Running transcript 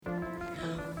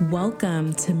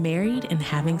Welcome to Married and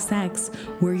Having Sex.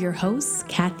 We're your hosts,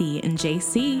 Kathy and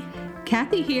JC.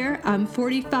 Kathy here. I'm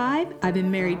 45. I've been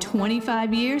married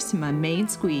 25 years to my main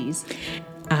squeeze.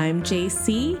 I'm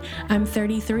JC. I'm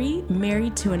 33,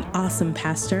 married to an awesome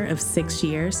pastor of 6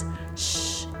 years.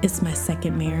 Shh, it's my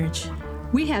second marriage.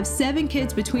 We have 7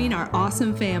 kids between our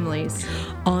awesome families.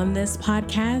 On this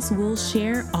podcast, we'll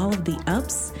share all of the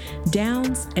ups,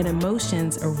 downs, and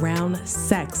emotions around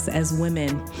sex as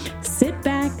women. Sit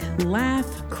back,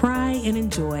 laugh, cry, and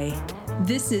enjoy.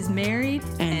 This is Married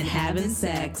and Having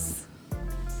Sex.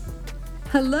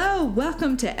 Hello,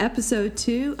 welcome to episode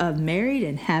 2 of Married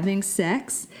and Having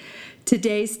Sex.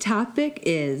 Today's topic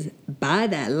is buy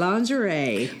that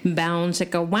lingerie. Bound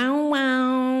chicka wow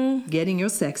wow. Getting your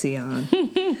sexy on.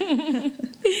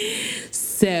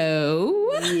 So,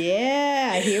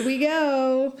 yeah, here we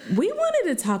go. We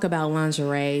wanted to talk about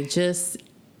lingerie just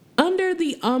under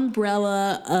the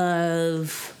umbrella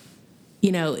of,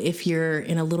 you know, if you're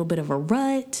in a little bit of a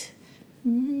rut.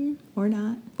 Or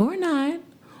not. Or not.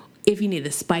 If you need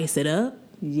to spice it up.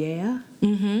 Yeah.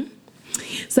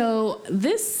 So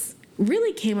this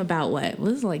really came about, what?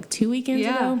 Was it like 2 weekends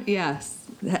ago? Yes.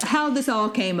 How this all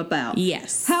came about.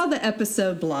 Yes. How the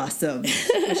episode blossomed,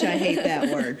 which I hate that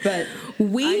word, but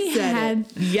We I said had,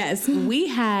 it. yes, we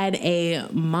had a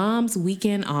mom's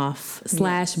weekend off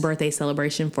 / birthday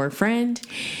celebration for a friend.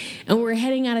 And we're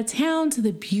heading out of town to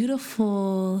the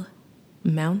beautiful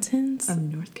mountains Of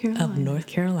North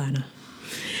Carolina.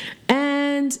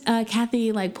 And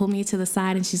Kathy pulled me to the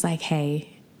side and she's like,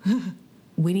 hey,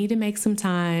 we need to make some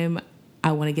time.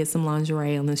 I want to get some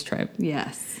lingerie on this trip.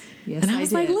 Yes. Yes, And I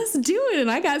was like, let's do it.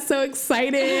 And I got so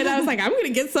excited. I was like, I'm going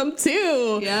to get some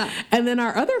too. Yeah. And then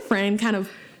our other friend kind of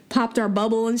popped our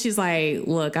bubble and she's like,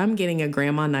 look, I'm getting a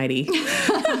grandma nightie.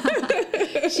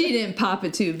 She didn't pop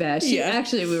it too bad.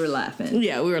 Actually, we were laughing.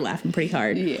 Yeah, we were laughing pretty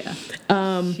hard. Yeah.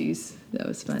 That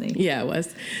was funny. Yeah, it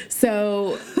was.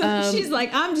 So She's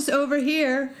like, I'm just over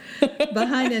here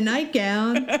behind a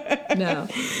nightgown. No.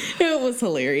 it was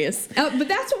hilarious. But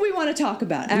that's what we want to talk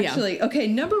about, actually. Yeah. Okay,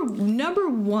 number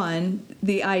one,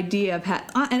 the idea of and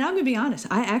I'm going to be honest,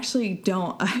 I actually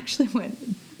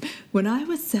went, when I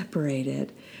was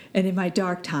separated and in my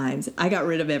dark times, I got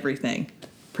rid of everything,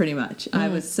 pretty much. I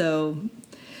was so...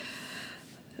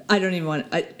 I don't even want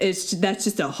that's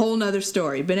just a whole nother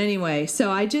story. But anyway,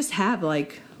 so I just have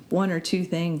like 1 or 2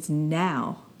 things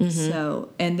now. So,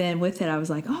 and then with it, I was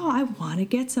like, oh, I want to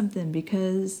get something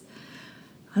because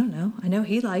I don't know. I know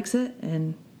he likes it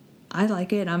and I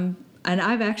like it. And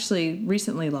I've actually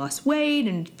recently lost weight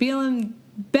and feeling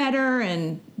better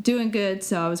and doing good.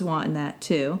 So I was wanting that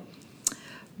too.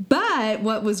 But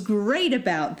what was great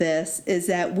about this is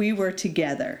that we were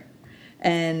together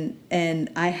and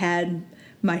I had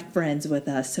my friends with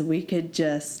us, so we could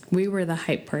We were the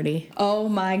hype party. oh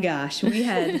my gosh, we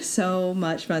had so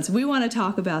much fun. So we want to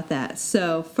talk about that.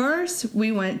 So first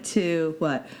we went to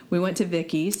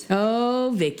Vicky's.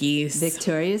 Oh, Vicky's.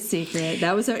 Victoria's Secret.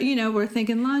 That was our, we're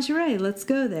thinking lingerie, let's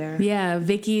go there. Yeah,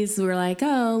 Vicky's. We're like,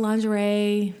 oh,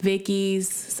 lingerie, Vicky's.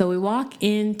 So we walk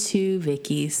into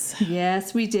Vicky's.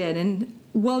 Yes, we did. And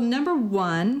well, number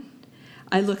one,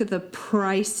 I look at the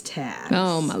price tag.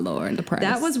 Oh, my Lord, the price.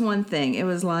 That was one thing. It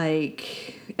was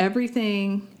like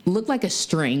everything. Looked like a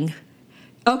string.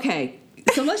 Okay,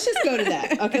 so let's just go to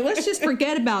that. Okay, let's just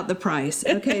forget about the price.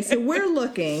 Okay, so we're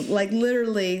looking, like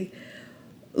literally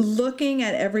looking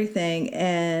at everything,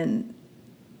 and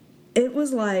it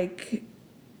was like,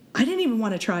 I didn't even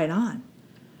want to try it on.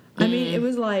 I mean, it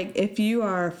was like, if you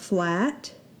are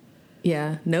flat.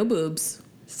 Yeah, no boobs.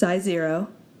 Size 0.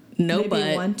 No maybe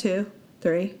butt. 1, 2,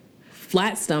 3.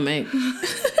 Flat stomach.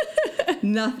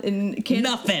 Nothing.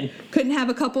 Nothing. Couldn't have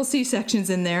a couple C-sections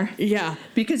in there. Yeah.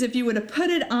 Because if you would have put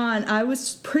it on, I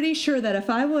was pretty sure that if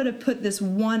I would have put this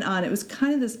one on, it was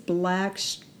kind of this black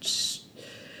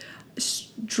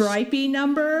stripey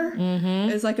number.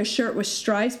 It was like a shirt with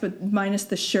stripes, but minus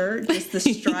the shirt, just the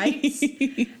stripes.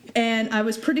 And I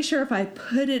was pretty sure if I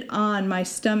put it on, my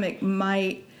stomach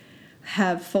might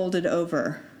have folded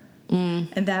over.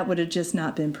 And that would have just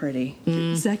not been pretty.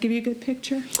 Does that give you a good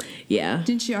picture? Yeah.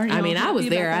 Didn't you already? I mean, I was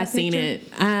there. I seen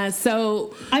it.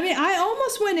 So. I mean, I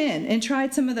almost went in and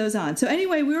tried some of those on. So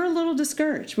anyway, we were a little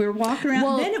discouraged. We were walking around.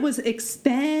 Well, then it was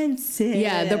expensive.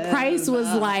 Yeah, the price was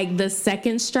like the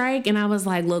second strike. And I was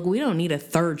like, look, we don't need a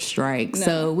third strike. No.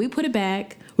 So we put it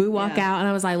back. We walk out and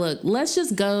I was like, look, let's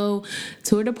just go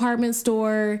to a department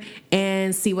store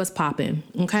and see what's popping.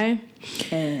 Okay.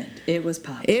 And it was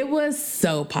popping. It was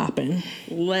so popping.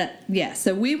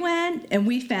 So we went and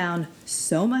we found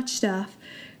so much stuff.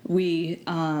 We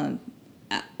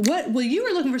Well, you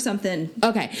were looking for something.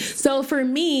 Okay, so for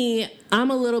me, I'm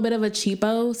a little bit of a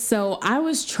cheapo, so I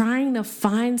was trying to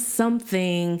find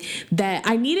something that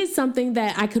I needed, something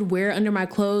that I could wear under my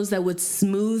clothes that would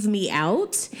smooth me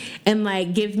out and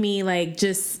like give me like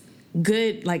just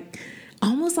good, like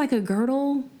almost like a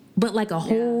girdle, but like a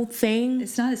whole thing.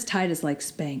 It's not as tight as like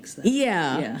Spanx, though.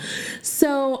 Yeah.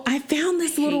 So I found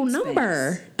this little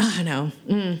number. Oh, I know.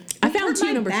 I found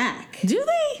two numbers. Back. Do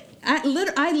they?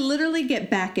 I literally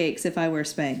get backaches if I wear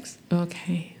Spanx.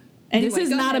 Okay. Anyway, this is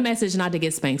not ahead. a message not to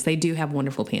get Spanx. They do have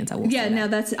wonderful pants. I will. Yeah, say that. no,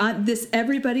 that's this.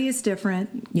 Everybody is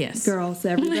different. Yes, girls,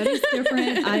 everybody's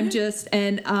different. I'm just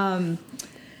I'm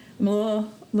a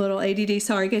little ADD.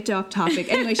 Sorry, get you off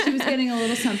topic. Anyway, she was getting a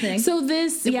little something. So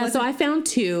so I found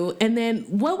two, and then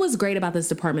what was great about this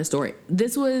department store?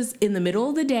 This was in the middle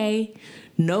of the day.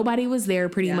 Nobody was there,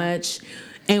 pretty much.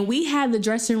 And we had the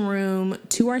dressing room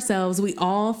to ourselves. We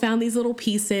all found these little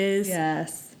pieces.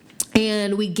 Yes.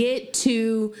 And we get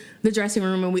to the dressing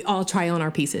room and we all try on our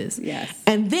pieces. Yes.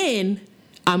 And then,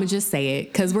 I'm going to just say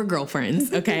it because we're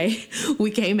girlfriends, okay?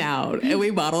 We came out and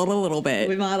we modeled a little bit.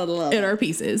 We modeled a little in our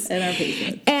pieces. And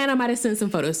I might have sent some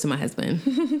photos to my husband.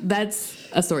 That's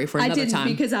a story for another time.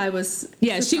 Because I was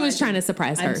she was trying to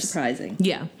surprise her. I'm surprising.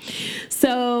 Yeah.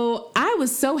 So I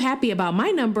was so happy about my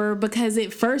number because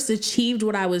it first achieved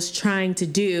what I was trying to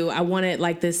do. I wanted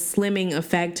like this slimming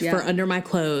effect for under my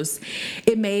clothes.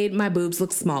 It made my boobs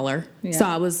look smaller. Yeah. So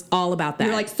I was all about that.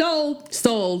 You're like, sold.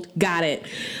 Sold. Got it.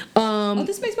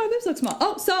 This makes my boobs look small.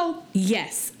 Oh, sold.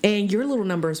 Yes. And your little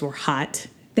numbers were hot.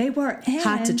 They were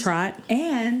hot to trot.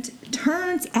 And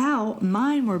turns out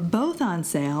mine were both on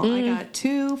sale. I got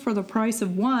two for the price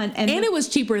of one. And it was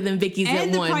cheaper than Vicky's at one.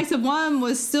 And the price of one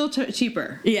was still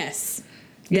cheaper. Yes.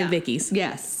 Than Vicky's.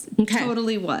 Yes. Okay.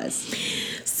 Totally was.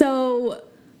 So,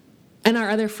 and our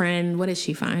other friend, what did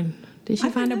she find? Did she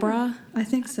find a bra? I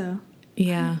think so.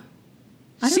 Yeah.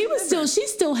 She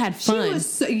still had fun.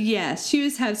 She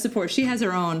was have support. She has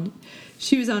her own.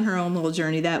 She was on her own little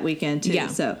journey that weekend too. Yeah.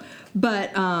 So,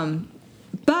 but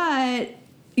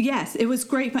yes, it was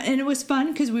great fun, and it was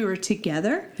fun because we were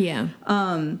together. Yeah.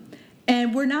 And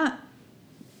we're not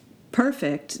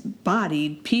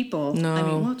perfect-bodied people. No, I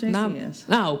mean, well, Jason is.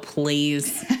 Oh,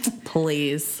 please,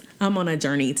 please. I'm on a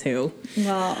journey too.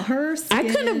 Well, her skin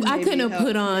I couldn't have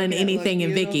put on anything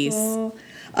in Vicky's.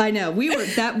 I know. We were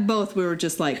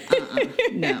just like,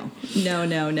 no.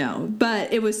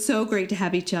 But it was so great to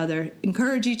have each other,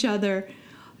 encourage each other,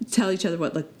 tell each other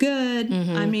what looked good.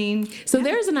 Mm-hmm. I mean. So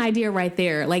there's an idea right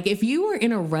there. Like if you were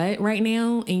in a rut right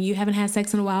now and you haven't had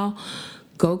sex in a while,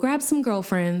 go grab some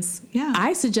girlfriends. Yeah.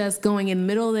 I suggest going in the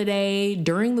middle of the day,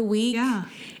 during the week. Yeah.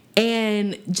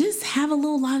 And just have a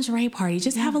little lingerie party.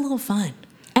 Just have a little fun.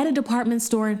 At a department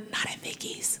store, not at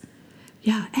Vicky's.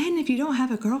 Yeah, and if you don't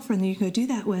have a girlfriend that you can go do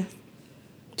that with,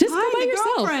 just go by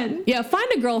yourself. Girlfriend. Yeah, find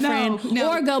a girlfriend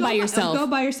or go by yourself. Go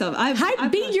by yourself.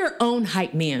 Be your own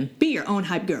hype man. Be your own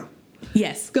hype girl.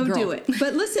 Yes, go do it.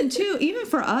 But listen, too, even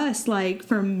for us, like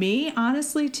for me,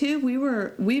 honestly, too,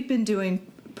 we've been doing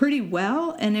pretty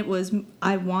well, and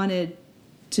I wanted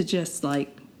to just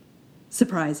like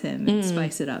surprise him and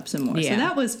spice it up some more. Yeah. So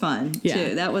that was fun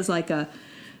too. That was like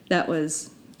that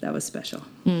was special.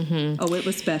 Mm-hmm. Oh, it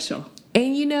was special.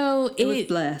 And you know, it was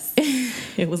blessed.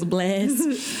 It was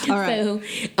blessed. All right. So,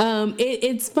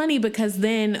 it's funny because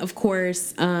then, of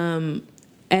course,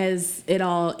 as it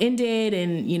all ended,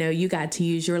 and you know, you got to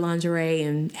use your lingerie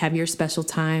and have your special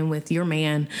time with your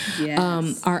man.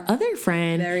 Yes. Our other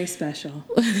friend, very special.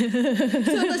 So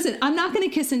listen, I'm not going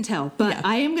to kiss and tell, but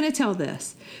I am going to tell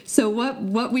this. So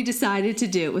what we decided to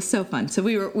do, it was so fun. So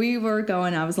we were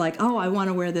going. I was like, oh, I want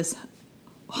to wear this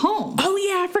home. Oh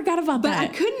yeah, I forgot about that. But I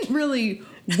couldn't really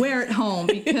wear it home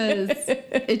because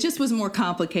it just was more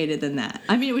complicated than that.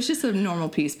 I mean, it was just a normal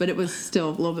piece, but it was still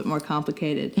a little bit more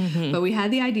complicated. Mm-hmm. But we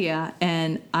had the idea,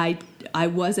 and I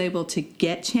was able to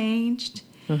get changed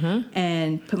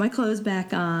and put my clothes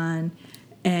back on,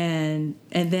 and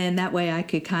then that way I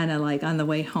could kind of like on the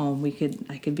way home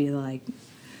I could be like,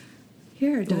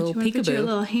 here, don't you want to put your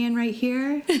little hand right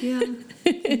here? Yeah.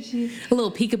 A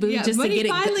little peekaboo just to get it.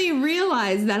 But he finally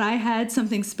realized that I had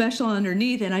something special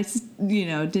underneath, and I,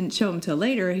 didn't show him till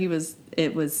later.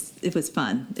 It was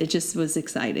fun. It just was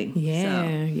exciting. Yeah, so,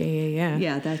 yeah.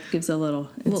 Yeah, that gives a little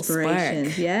inspiration.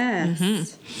 Spark. Yes.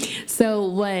 Mm-hmm. So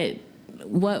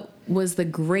what was the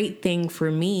great thing for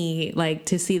me, like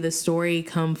to see the story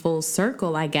come full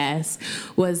circle, I guess,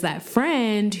 was that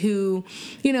friend who,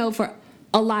 for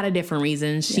a lot of different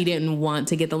reasons. She didn't want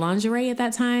to get the lingerie at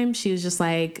that time. She was just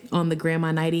like on the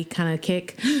grandma nighty kind of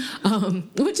kick,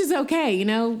 which is okay,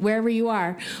 wherever you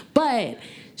are. But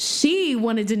She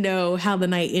wanted to know how the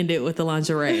night ended with the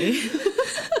lingerie.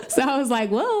 So I was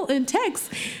like, well, in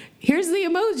text, here's the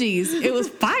emojis. It was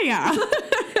fire.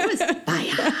 It was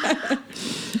fire.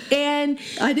 And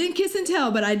I didn't kiss and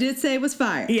tell, but I did say it was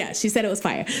fire. yeah, she said it was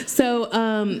fire. So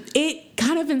it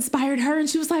kind of inspired her, and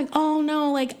she was like, oh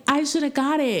no, like I should have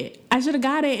got it.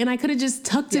 And I could have just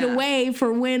tucked it away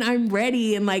for when I'm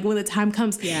ready and like when the time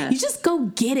comes. Yes. You just go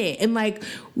get it. And like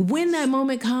when that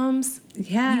moment comes,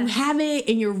 you have it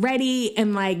and you're ready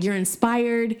and like you're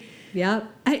inspired. Yep.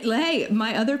 Hey,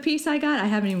 my other piece I got, I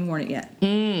haven't even worn it yet.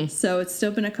 So it's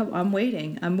still been a couple. I'm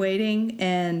waiting.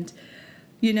 And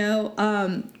you know,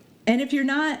 and if you're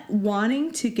not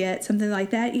wanting to get something like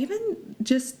that, even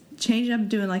just changing up,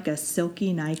 doing like a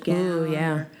silky nightgown. Ooh,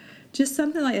 yeah. Or just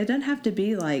something like, it doesn't have to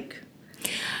be like,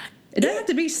 it doesn't have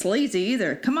to be sleazy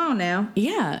either. Come on now.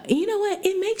 Yeah. And you know what?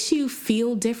 It makes you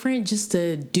feel different just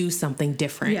to do something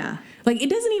different. Yeah. Like it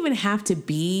doesn't even have to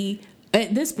be,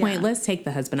 at this point, let's take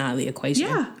the husband out of the equation.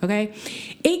 Yeah. Okay.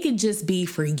 It could just be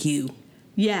for you.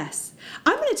 Yes.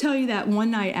 I'm going to tell you that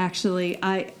one night, actually,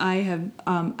 I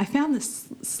found this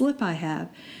slip I have,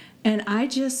 and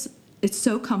it's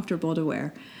so comfortable to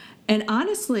wear. And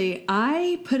honestly,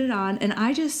 I put it on, and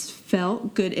I just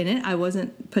felt good in it. I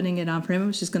wasn't putting it on for him. I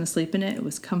was just going to sleep in it. It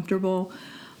was comfortable.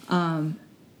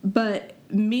 But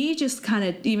me just kind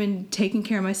of even taking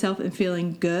care of myself and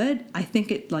feeling good, I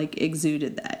think it, like,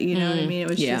 exuded that. You know what I mean? It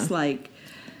was just like,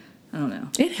 I don't know.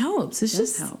 It helps. It's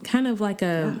just kind of like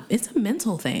it's a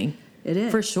mental thing. It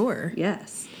is. For sure.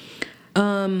 Yes.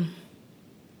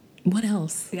 What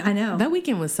else? I know. That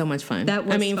weekend was so much fun. That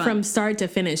was fun. From start to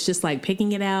finish, just like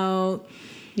picking it out.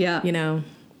 Yeah. You know.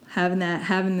 Having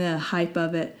the hype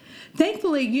of it.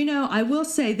 Thankfully, you know, I will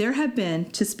say there have been,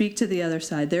 to speak to the other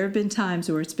side, there have been times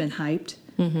where it's been hyped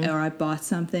or I bought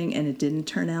something and it didn't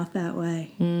turn out that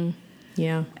way.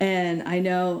 Yeah. And I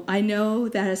know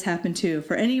that has happened too.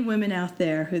 For any women out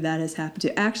there who that has happened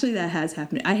to, actually that has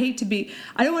happened. I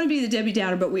don't want to be the Debbie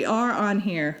Downer, but we are on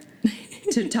here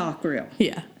to talk real.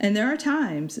 Yeah. And there are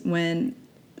times when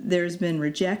there's been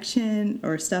rejection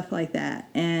or stuff like that.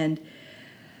 And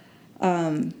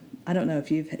I don't know if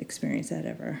you've experienced that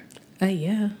ever.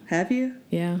 Yeah. Have you?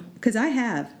 Yeah. Because I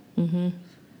have. Mm-hmm.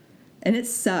 And it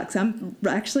sucks. I'm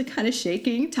actually kind of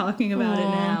shaking talking about it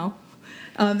now.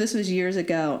 This was years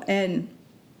ago. And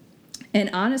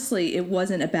honestly, it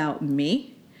wasn't about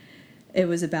me. It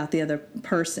was about the other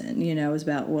person. You know, it was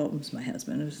about, well, it was my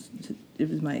husband. It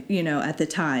was my, you know, at the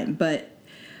time. But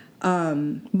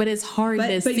it's hard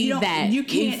to see that. You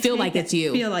can't feel like it's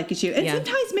you. Feel like it's you. And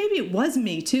sometimes maybe it was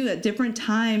me too at different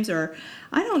times, or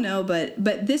I don't know, but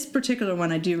this particular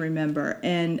one I do remember.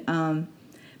 And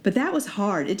but that was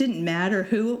hard. It didn't matter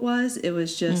who it was. It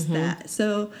was just that.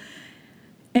 So,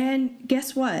 and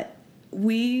guess what?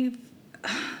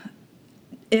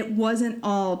 It wasn't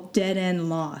all dead end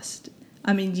lost.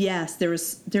 I mean, yes,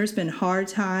 there's been hard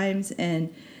times,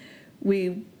 and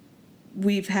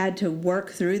we've had to work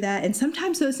through that, and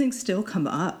sometimes those things still come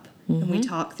up, and we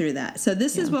talk through that. So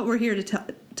this is what we're here to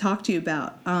talk to you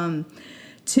about,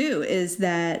 too, is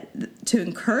that to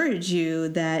encourage you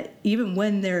that even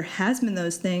when there has been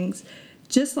those things,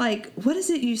 just like, what is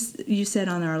it you said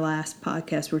on our last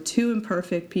podcast? We're two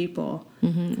imperfect people.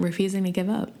 Mm-hmm. Refusing to give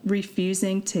up.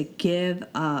 Refusing to give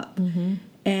up. Mm-hmm.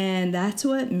 And that's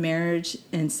what marriage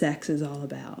and sex is all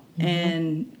about.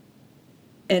 Mm-hmm.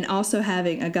 And also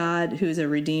having a God who's a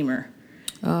redeemer.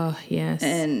 Oh, yes.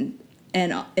 And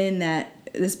in that,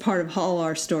 this part of all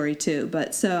our story too.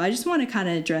 But so I just want to kind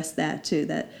of address that too,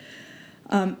 that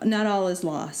not all is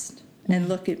lost. And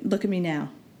look at me now.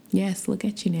 Yes, look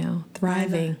at you now,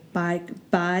 thriving. Buy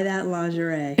that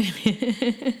lingerie.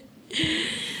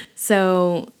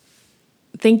 So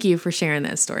thank you for sharing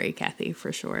that story, Kathy,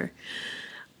 for sure.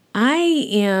 I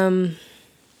am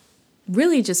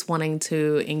really just wanting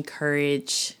to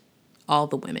encourage all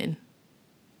the women.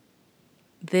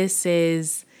 This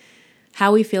is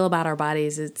how we feel about our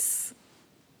bodies. It's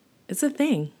a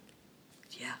thing.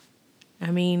 Yeah.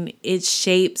 I mean, it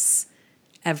shapes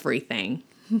everything.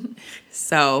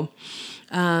 So,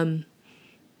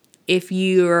 if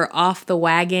you're off the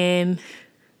wagon,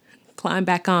 climb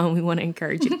back on. We want to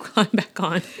encourage you to climb back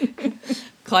on.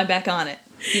 Climb back on it.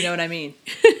 You know what I mean?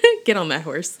 Get on that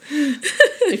horse.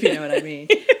 If you know what I mean.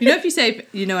 You know, if you say,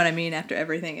 you know what I mean, after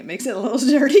everything, it makes it a little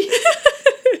dirty.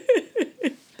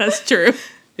 That's true.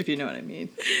 If you know what I mean.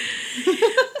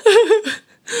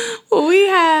 Well, we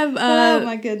have oh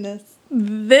my goodness.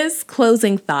 This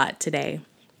closing thought today.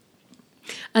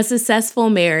 A successful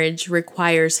marriage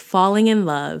requires falling in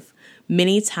love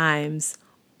many times,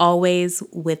 always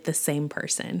with the same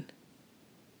person.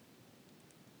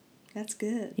 That's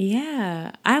good.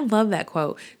 Yeah. I love that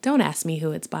quote. Don't ask me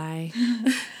who it's by.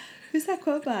 Who's that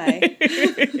quote by? But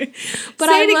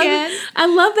Say it again. I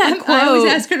love that quote. I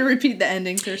always ask her to repeat the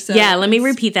endings or so. Yeah, let me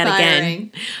repeat that inspiring.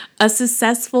 again. A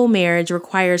successful marriage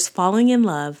requires falling in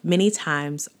love many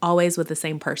times, always with the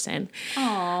same person.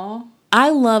 Aw. I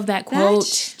love that quote.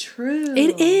 That's true.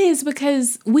 It is,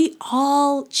 because we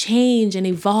all change and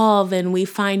evolve, and we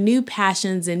find new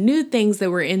passions and new things that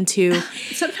we're into.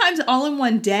 Sometimes all in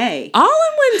one day. All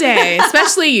in one day,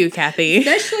 especially you, Kathy.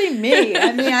 Especially me.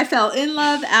 I mean, I fell in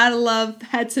love, out of love,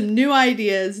 had some new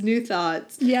ideas, new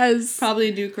thoughts. Yes. Probably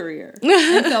a new career.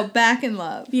 I fell back in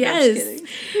love. Yes.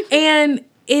 And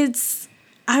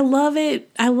I love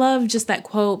it. I love just that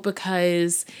quote,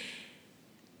 because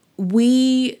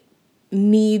we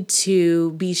need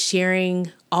to be sharing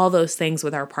all those things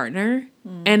with our partner.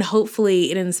 And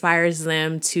hopefully it inspires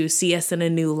them to see us in a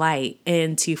new light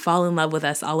and to fall in love with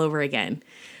us all over again.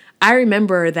 I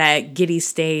remember that giddy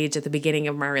stage at the beginning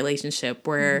of my relationship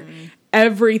where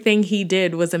everything he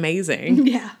did was amazing.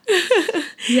 Yeah.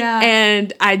 Yeah.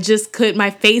 And I just my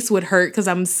face would hurt because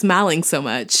I'm smiling so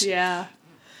much. Yeah.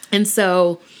 And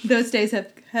so those days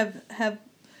have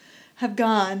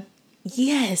gone.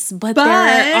 Yes, but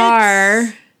there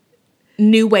are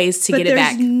new ways to get it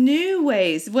back. There's new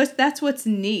ways. That's what's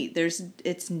neat.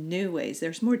 It's new ways.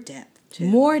 There's more depth too.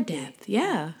 More depth,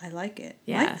 yeah. I like it.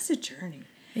 Yeah. Life is a journey.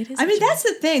 It is. I mean, that's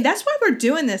the thing. That's why we're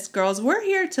doing this, girls. We're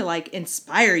here to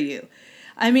inspire you.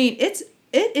 I mean, it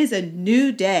is a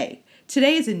new day.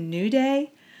 Today is a new day.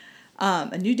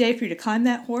 A new day for you to climb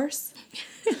that horse.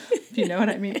 If you know what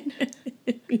I mean.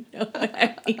 You know what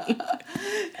I mean.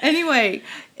 Anyway,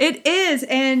 it is.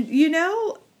 And,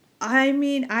 I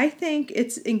mean, I think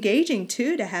it's engaging,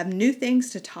 too, to have new things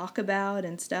to talk about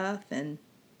and stuff. And,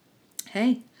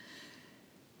 hey.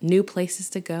 New places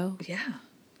to go.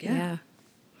 Yeah.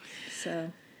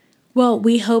 So. Well,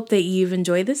 we hope that you've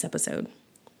enjoyed this episode.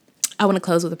 I want to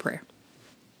close with a prayer.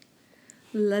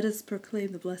 Let us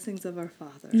proclaim the blessings of our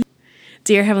Father.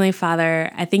 Dear Heavenly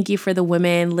Father, I thank you for the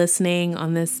women listening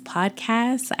on this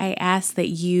podcast. I ask that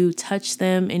you touch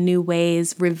them in new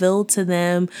ways, reveal to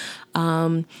them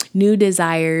new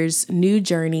desires, new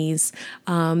journeys,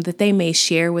 that they may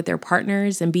share with their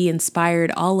partners and be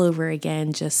inspired all over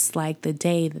again, just like the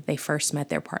day that they first met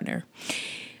their partner.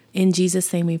 In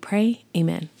Jesus' name we pray.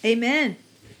 Amen. Amen.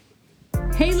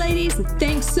 Hey, ladies,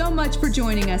 thanks so much for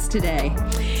joining us today.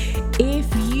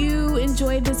 If you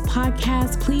enjoyed this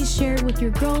podcast, please share it with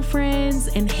your girlfriends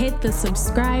and hit the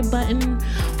subscribe button.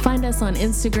 Find us on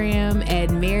Instagram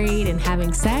at Married and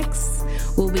Having Sex.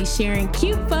 We'll be sharing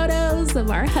cute photos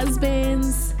of our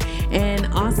husbands and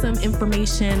awesome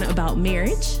information about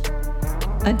marriage.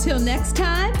 Until next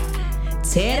time,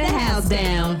 tear the house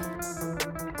down.